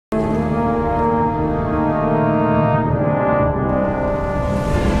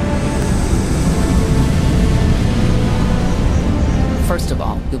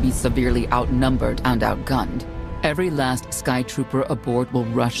severely outnumbered and outgunned. Every last Sky Trooper aboard will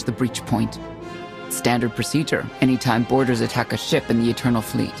rush the breach point. Standard procedure, anytime boarders attack a ship in the Eternal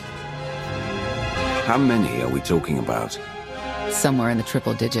Fleet. How many are we talking about? Somewhere in the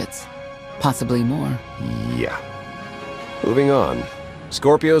triple digits. Possibly more. Yeah. Moving on.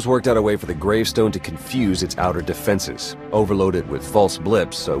 Scorpio's worked out a way for the gravestone to confuse its outer defenses, overload it with false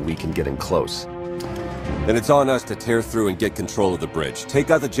blips so we can get in close. Then it's on us to tear through and get control of the bridge.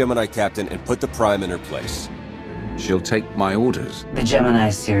 Take out the Gemini captain and put the Prime in her place. She'll take my orders. The Gemini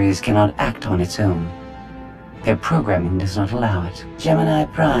series cannot act on its own. Their programming does not allow it. Gemini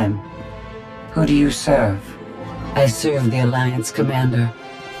Prime, who do you serve? I serve the Alliance Commander.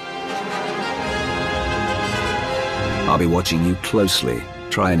 I'll be watching you closely.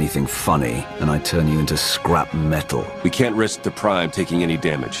 Try anything funny, and I turn you into scrap metal. We can't risk the Prime taking any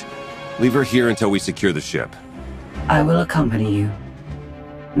damage. Leave her here until we secure the ship. I will accompany you.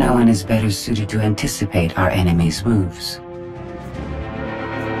 No one is better suited to anticipate our enemy's moves.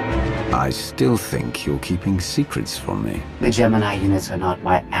 I still think you're keeping secrets from me. The Gemini units are not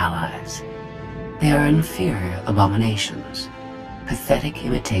my allies. They are inferior abominations, pathetic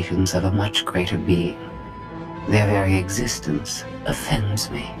imitations of a much greater being. Their very existence offends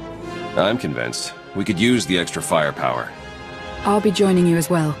me. I'm convinced. We could use the extra firepower. I'll be joining you as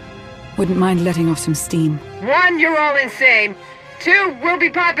well. Wouldn't mind letting off some steam. 1, you're all insane. 2, we'll be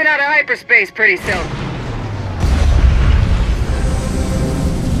popping out of hyperspace pretty soon.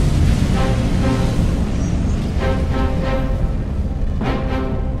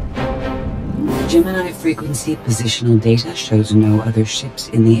 Gemini frequency positional data shows no other ships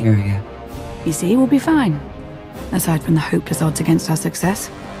in the area. You see, we'll be fine. Aside from the hopeless odds against our success.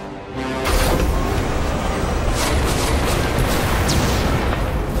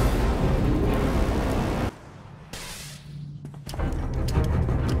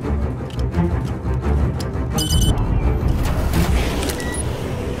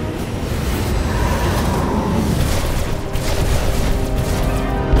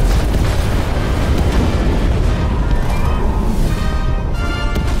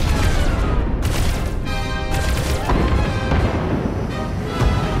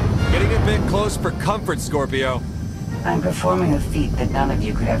 For comfort, Scorpio. I'm performing a feat that none of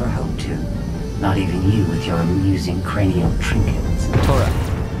you could ever hope to. Not even you with your amusing cranial trinkets. Tora,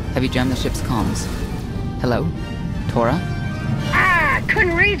 have you jammed the ship's comms? Hello? Tora? Ah!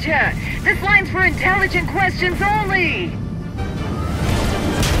 Couldn't read ya! This line's for intelligent questions only!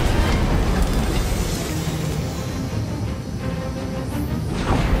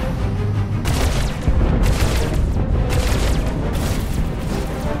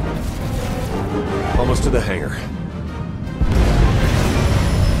 Almost to the hangar.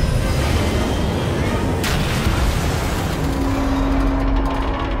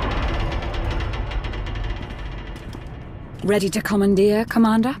 Ready to commandeer,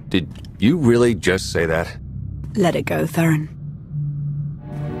 Commander? Did you really just say that? Let it go, Theron.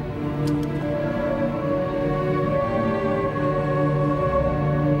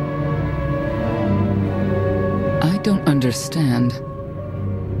 I don't understand.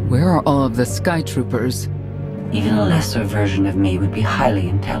 Where are all of the Sky Troopers? Even a lesser version of me would be highly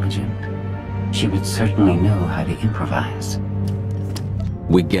intelligent. She would certainly know how to improvise.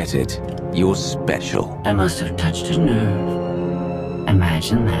 We get it. You're special. I must have touched a nerve.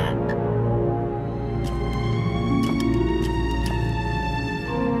 Imagine that.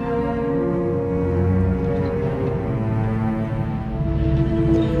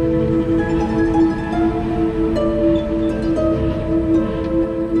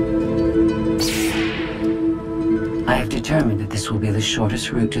 I have determined that this will be the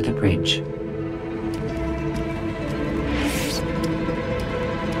shortest route to the bridge.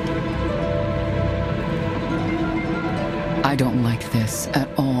 I don't like this at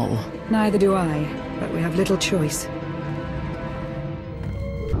all. Neither do I, but we have little choice.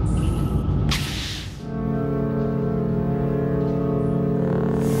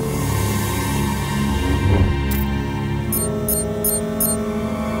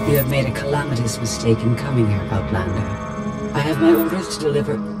 You have made a calamitous mistake in coming here, Outlander. I have my orders to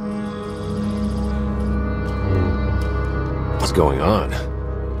deliver. What's going on?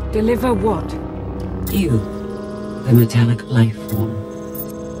 Deliver what? You, the metallic life form.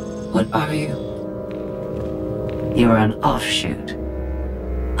 What are you? You are an offshoot.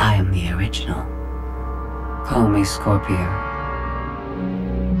 I am the original. Call me Scorpio.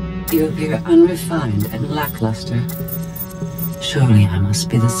 You appear unrefined and lackluster. Surely I must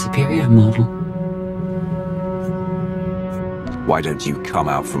be the superior model. Why don't you come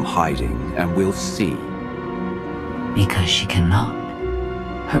out from hiding and we'll see? Because she cannot.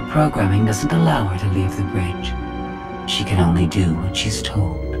 Her programming doesn't allow her to leave the bridge. She can only do what she's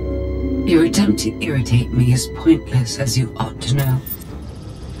told. Your attempt to irritate me is pointless, as you ought to know.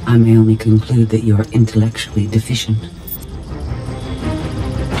 I may only conclude that you are intellectually deficient.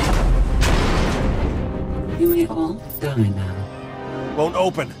 You may all die now. Won't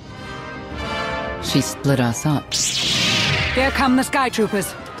open. She split us up. Here come the Sky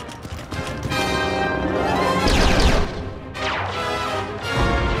Troopers.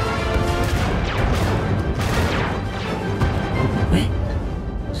 Wit.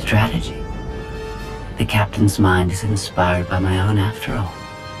 Strategy. The captain's mind is inspired by my own after all.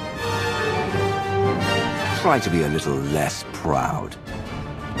 Try to be a little less proud.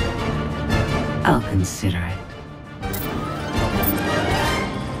 I'll consider it.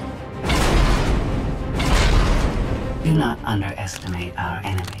 Do not underestimate our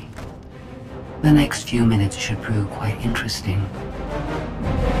enemy. The next few minutes should prove quite interesting.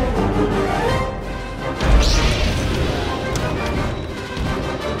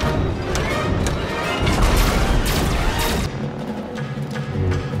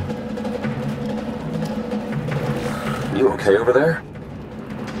 You okay over there?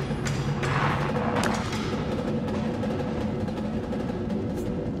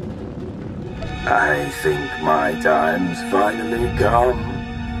 I think my time's finally come.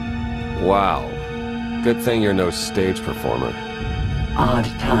 Wow. Good thing you're no stage performer. Odd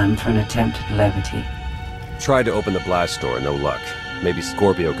time for an attempt at levity. Tried to open the blast door, no luck. Maybe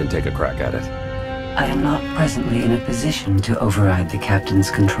Scorpio can take a crack at it. I am not presently in a position to override the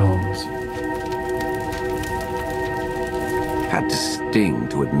captain's controls. Had to sting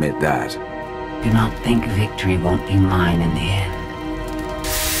to admit that. Do not think victory won't be mine in the end.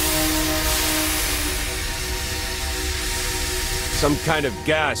 Some kind of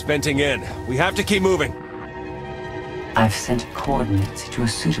gas venting in. We have to keep moving. I've sent coordinates to a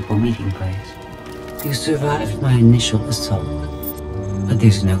suitable meeting place. You survived my initial assault, but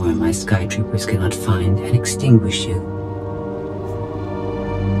there's nowhere my Sky Troopers cannot find and extinguish you.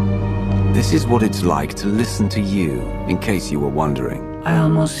 This is what it's like to listen to you, in case you were wondering. I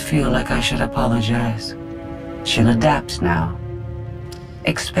almost feel like I should apologize. She'll adapt now.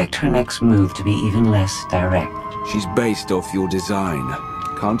 Expect her next move to be even less direct. She's based off your design.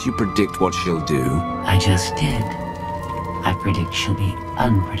 Can't you predict what she'll do? I just did. I predict she'll be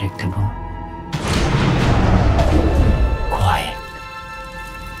unpredictable. Quiet.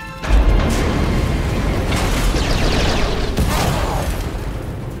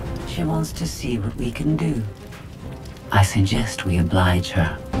 She wants to see what we can do. I suggest we oblige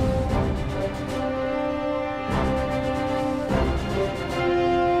her.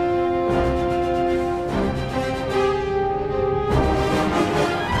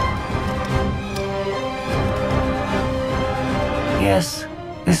 Yes,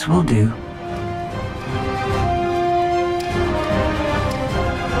 this will do.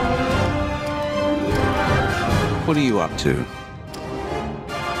 What are you up to?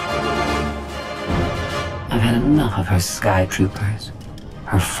 I've had enough of her Sky Troopers,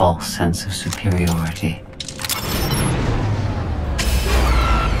 her false sense of superiority.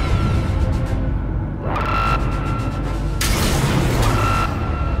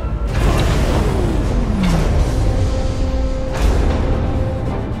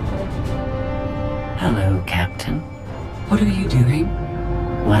 Hello, Captain. What are you doing?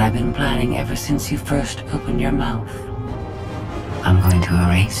 What I've been planning ever since you first opened your mouth. I'm going to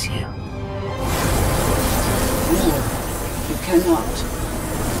erase you. No, you cannot.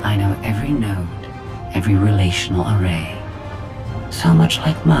 I know every node, every relational array. So much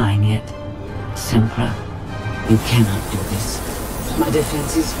like mine, yet simpler. You cannot do this. My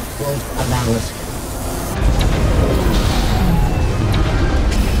defenses won't allow it.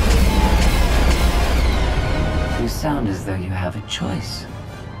 You sound as though you have a choice,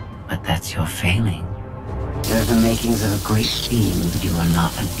 but that's your failing. You're the makings of a great being, but you are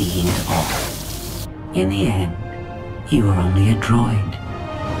not a being at all. In the end, you are only a droid.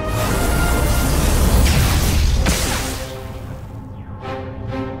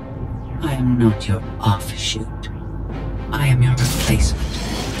 I am not your offshoot. I am your replacement.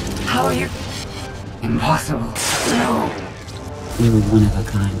 How are you? Impossible. No. You were one of a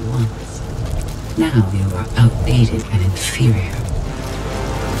kind once. Now you are outdated and inferior.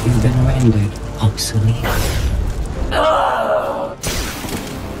 You've been rendered obsolete. Oh!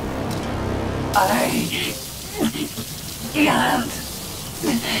 I can't.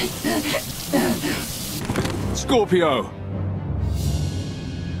 Scorpio!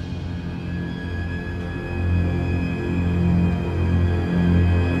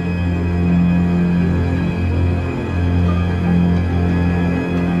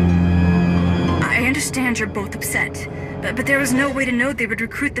 Commander both upset. But there was no way to know they would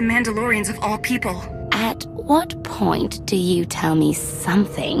recruit the Mandalorians of all people. At what point do you tell me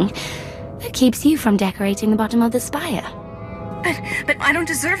something that keeps you from decorating the bottom of the spire? But I don't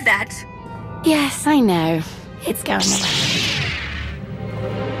deserve that. Yes, I know. It's going away.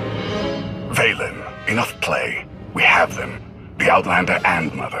 Valen, enough play. We have them. The Outlander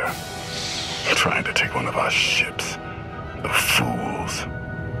and Mother. Trying to take one of our ships. The fools.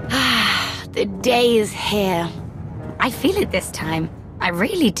 Ah, the day is here. I feel it this time. I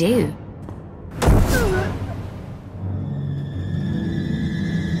really do.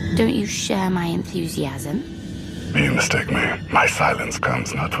 Don't you share my enthusiasm? You mistake me. My silence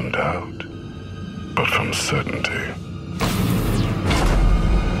comes not from doubt, but from certainty.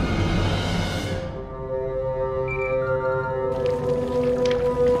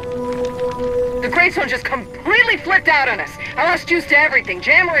 The Greystone just completely flipped out on us. I lost juice to everything,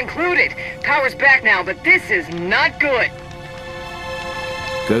 jammer included. Power's back now, but this is not good.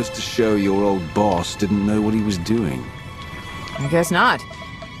 Goes to show your old boss didn't know what he was doing. I guess not.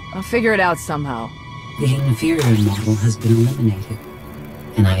 I'll figure it out somehow. The inferior model has been eliminated,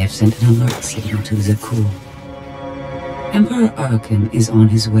 and I have sent an alert signal to Zakul. Emperor Arkin is on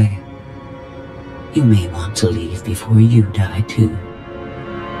his way. You may want to leave before you die too.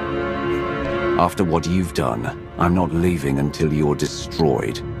 After what you've done, I'm not leaving until you're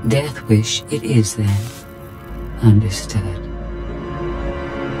destroyed. Death wish it is then. Understood.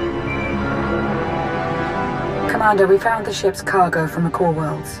 Commander, we found the ship's cargo from the core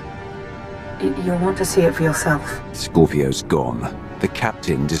worlds. You'll want to see it for yourself. Scorpio's gone. The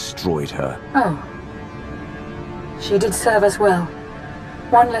captain destroyed her. Oh. She did serve us well.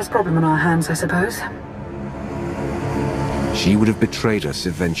 One less problem on our hands, I suppose. She would have betrayed us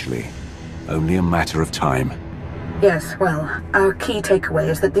eventually. Only a matter of time. Yes, well, our key takeaway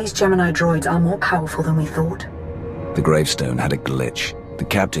is that these Gemini droids are more powerful than we thought. The gravestone had a glitch. The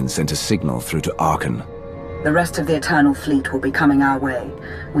captain sent a signal through to Arkin. The rest of the Eternal Fleet will be coming our way.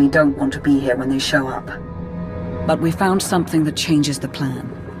 We don't want to be here when they show up. But we found something that changes the plan.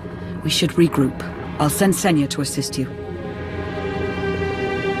 We should regroup. I'll send Senya to assist you.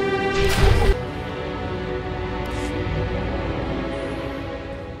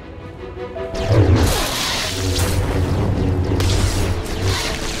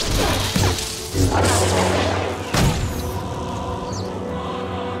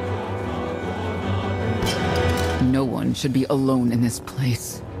 No one should be alone in this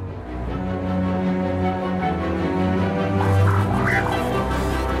place.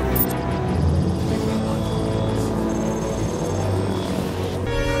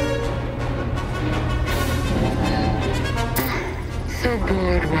 So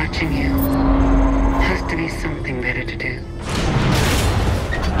bored watching you. Has to be something better to do.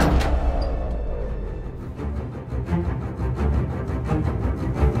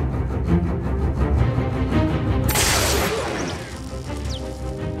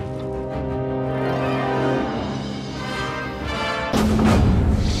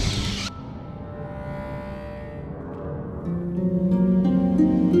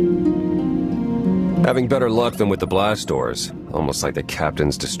 Having better luck than with the blast doors. Almost like the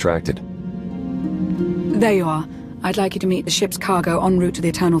captain's distracted. There you are. I'd like you to meet the ship's cargo en route to the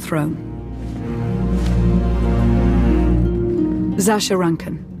Eternal Throne. Zasha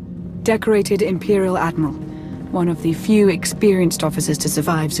Rankin, decorated Imperial Admiral. One of the few experienced officers to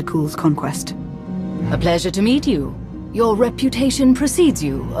survive Zakul's conquest. A pleasure to meet you. Your reputation precedes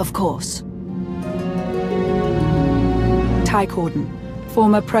you, of course. Ty Corden,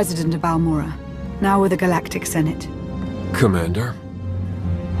 former president of Almora. Now with the Galactic Senate. Commander?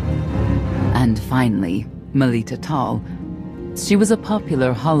 And finally, Melita Tal. She was a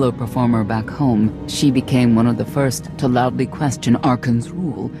popular holo performer back home. She became one of the first to loudly question Arkin's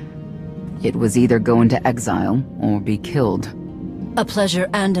rule. It was either go into exile or be killed. A pleasure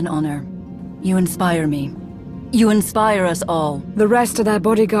and an honor. You inspire me. You inspire us all. The rest are their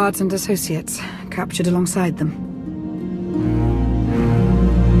bodyguards and associates, captured alongside them.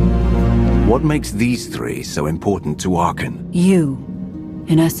 What makes these three so important to Arkin? You.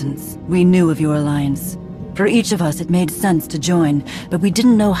 In essence, we knew of your alliance. For each of us, it made sense to join, but we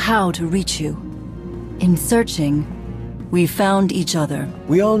didn't know how to reach you. In searching, we found each other.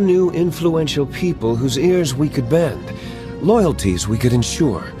 We all knew influential people whose ears we could bend, loyalties we could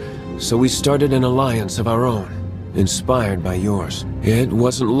ensure. So we started an alliance of our own, inspired by yours. It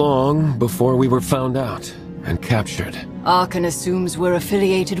wasn't long before we were found out and captured. Arkin assumes we're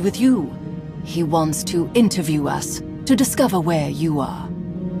affiliated with you. He wants to interview us, to discover where you are.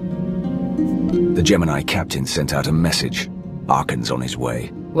 The Gemini captain sent out a message. Arkin's on his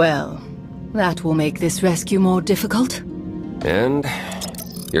way. Well, That will make this rescue more difficult. And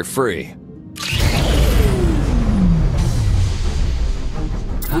you're free.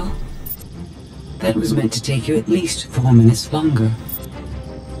 Oh? That was meant to take you at least 4 minutes longer.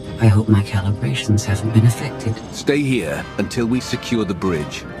 I hope my calibrations haven't been affected. Stay here until we secure the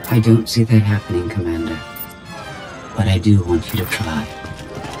bridge. I don't see that happening, Commander. But I do want you to try.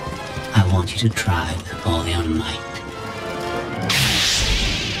 I want you to try with all your might.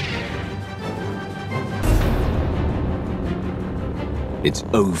 It's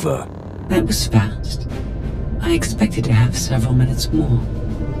over. That was fast. I expected to have several minutes more.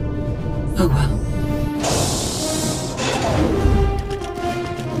 Oh well.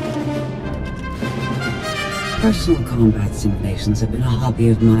 Personal combat simulations have been a hobby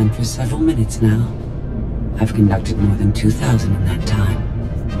of mine for several minutes now. I've conducted more than 2,000 in that time.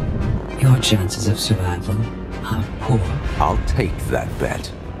 Your chances of survival are poor. I'll take that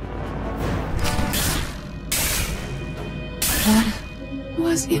bet. That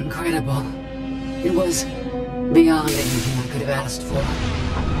was incredible. It was beyond anything I could have asked for.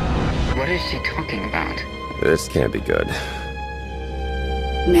 What is she talking about? This can't be good.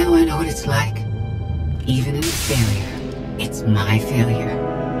 Now I know what it's like. Even in a failure, it's my failure.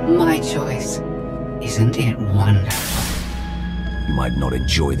 My choice. Isn't it wonderful? You might not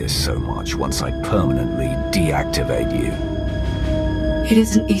enjoy this so much once I permanently deactivate you. It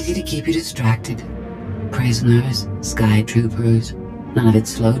isn't easy to keep you distracted. Prisoners, sky troopers, none of it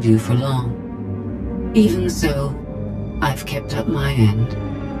slowed you for long. Even so, I've kept up my end.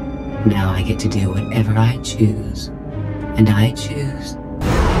 Now I get to do whatever I choose. And I choose.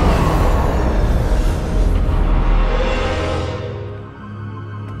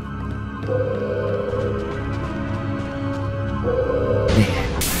 There.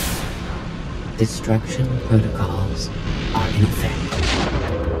 Destruction protocols are in effect.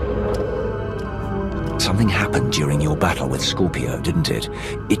 Something happened during your battle with Scorpio, didn't it?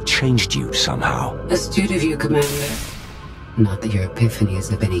 It changed you somehow. Astute of you, Commander. Not that your epiphany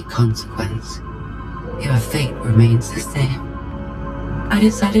is of any consequence. Your fate remains the same. I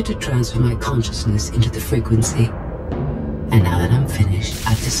decided to transfer my consciousness into the frequency. And now that I'm finished,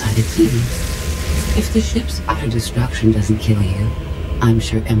 I've decided to leave. If the ship's utter destruction doesn't kill you, I'm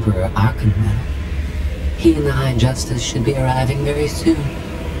sure Emperor Archon will. He and the High Justice should be arriving very soon.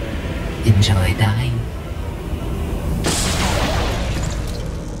 Enjoy dying.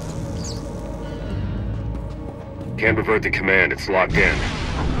 Can't revert the command, it's locked in.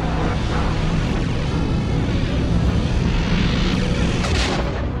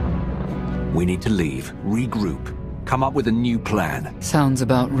 We need to leave, regroup, come up with a new plan. Sounds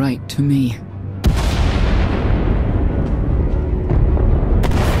about right to me.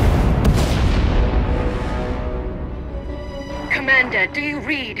 Commander, do you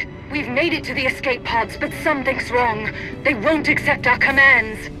read? We've made it to the escape pods, but something's wrong. They won't accept our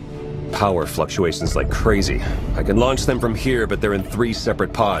commands. Power fluctuations like crazy. I can launch them from here, but they're in 3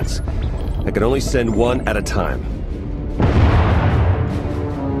 separate pods. I can only send one at a time.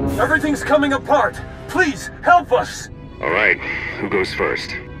 Everything's coming apart! Please, help us! All right, who goes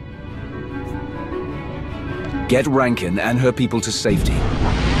first? Get Rankin and her people to safety.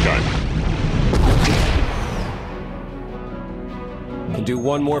 Done. Can do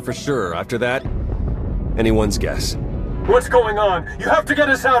one more for sure. After that, anyone's guess. What's going on? You have to get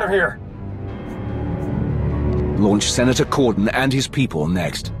us out of here! Launch Senator Corden and his people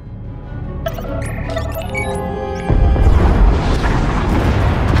next.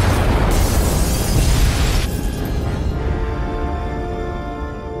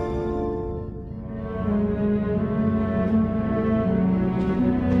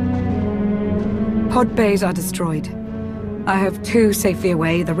 Pod bays are destroyed. I have 2 safely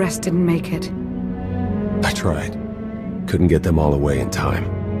away, the rest didn't make it. I tried. Couldn't get them all away in time.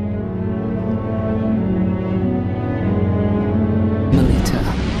 Melita.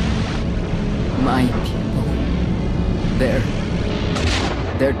 My people.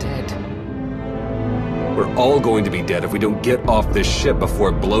 They're dead. We're all going to be dead if we don't get off this ship before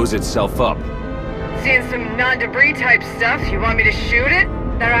it blows itself up. Seeing some non-debris type stuff. You want me to shoot it?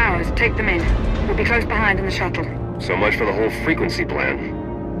 They're ours. Take them in. We'll be close behind in the shuttle. So much for the whole frequency plan.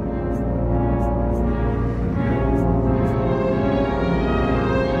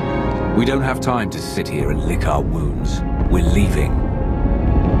 We don't have time to sit here and lick our wounds. We're leaving.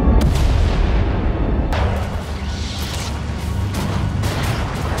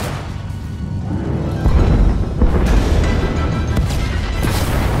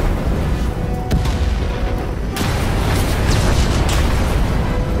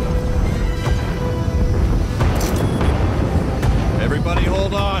 Everybody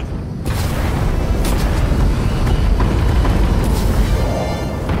hold on.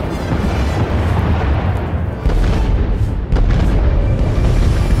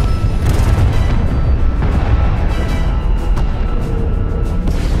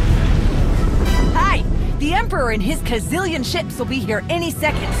 Emperor and his gazillion ships will be here any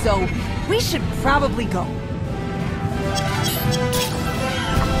second, so we should probably go.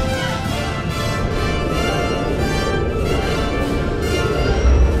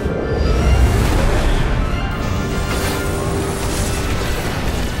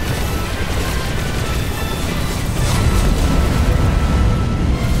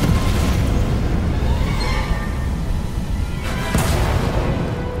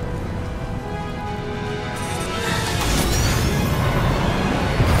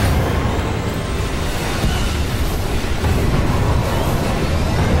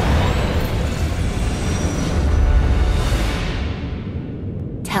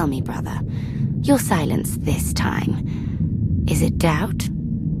 Tell me, brother, your silence this time, is it doubt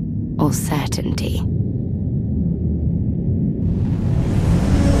or certainty?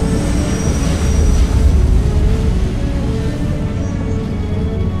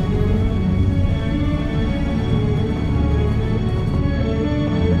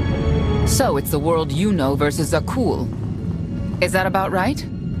 So it's the world you know versus Akul. Is that about right?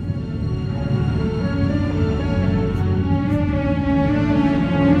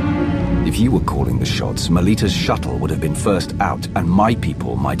 If you were calling the shots, Melita's shuttle would have been first out, and my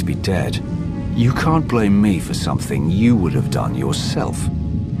people might be dead. You can't blame me for something you would have done yourself.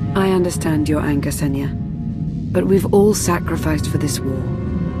 I understand your anger, Senya. But we've all sacrificed for this war.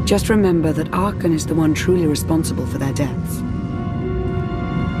 Just remember that Arkan is the one truly responsible for their deaths.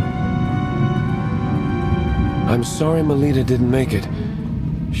 I'm sorry Melita didn't make it.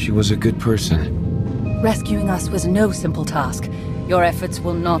 She was a good person. Rescuing us was no simple task. Your efforts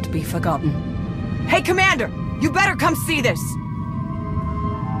will not be forgotten. Hey, Commander! You better come see this!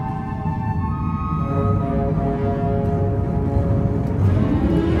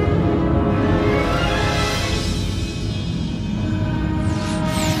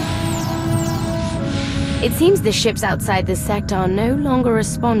 It seems the ships outside this sector are no longer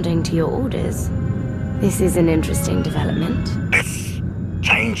responding to your orders. This is an interesting development. This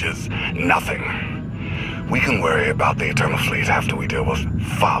changes nothing. We can worry about the Eternal Fleet after we deal with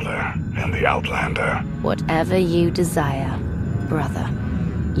Father and the Outlander. Whatever you desire, brother.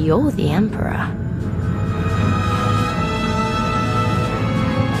 You're the Emperor.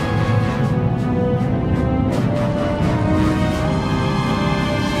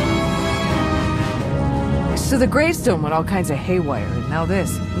 So the gravestone went all kinds of haywire, and now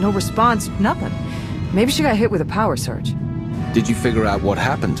this. No response, nothing. Maybe she got hit with a power surge. Did you figure out what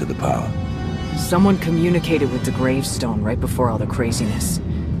happened to the power? Someone communicated with the gravestone right before all the craziness.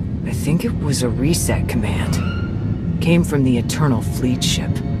 I think it was a reset command. Came from the Eternal Fleet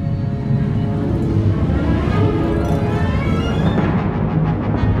ship.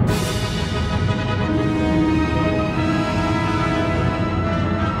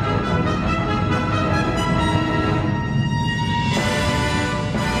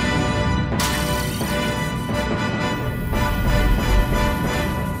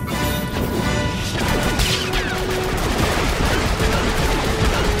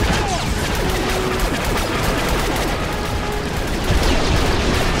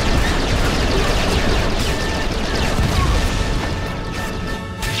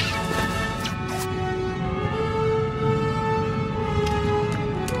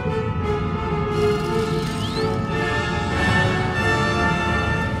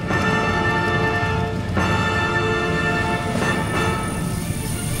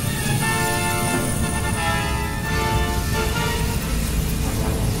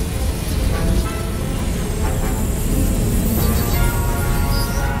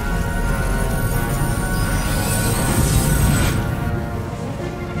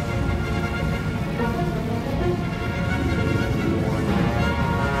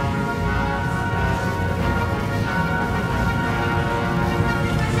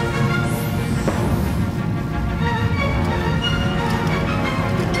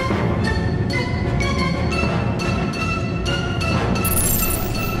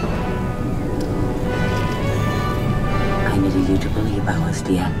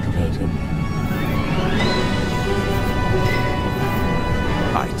 Deactivated.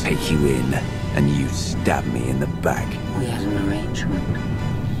 I take you in, and you stab me in the back. We had an arrangement.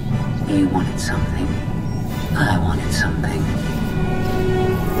 You wanted something. I wanted something.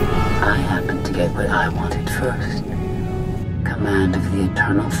 I happened to get what I wanted first. Command of the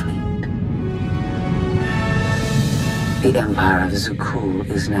Eternal Fleet. The Empire of Zakul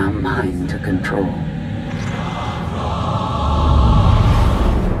is now mine to control.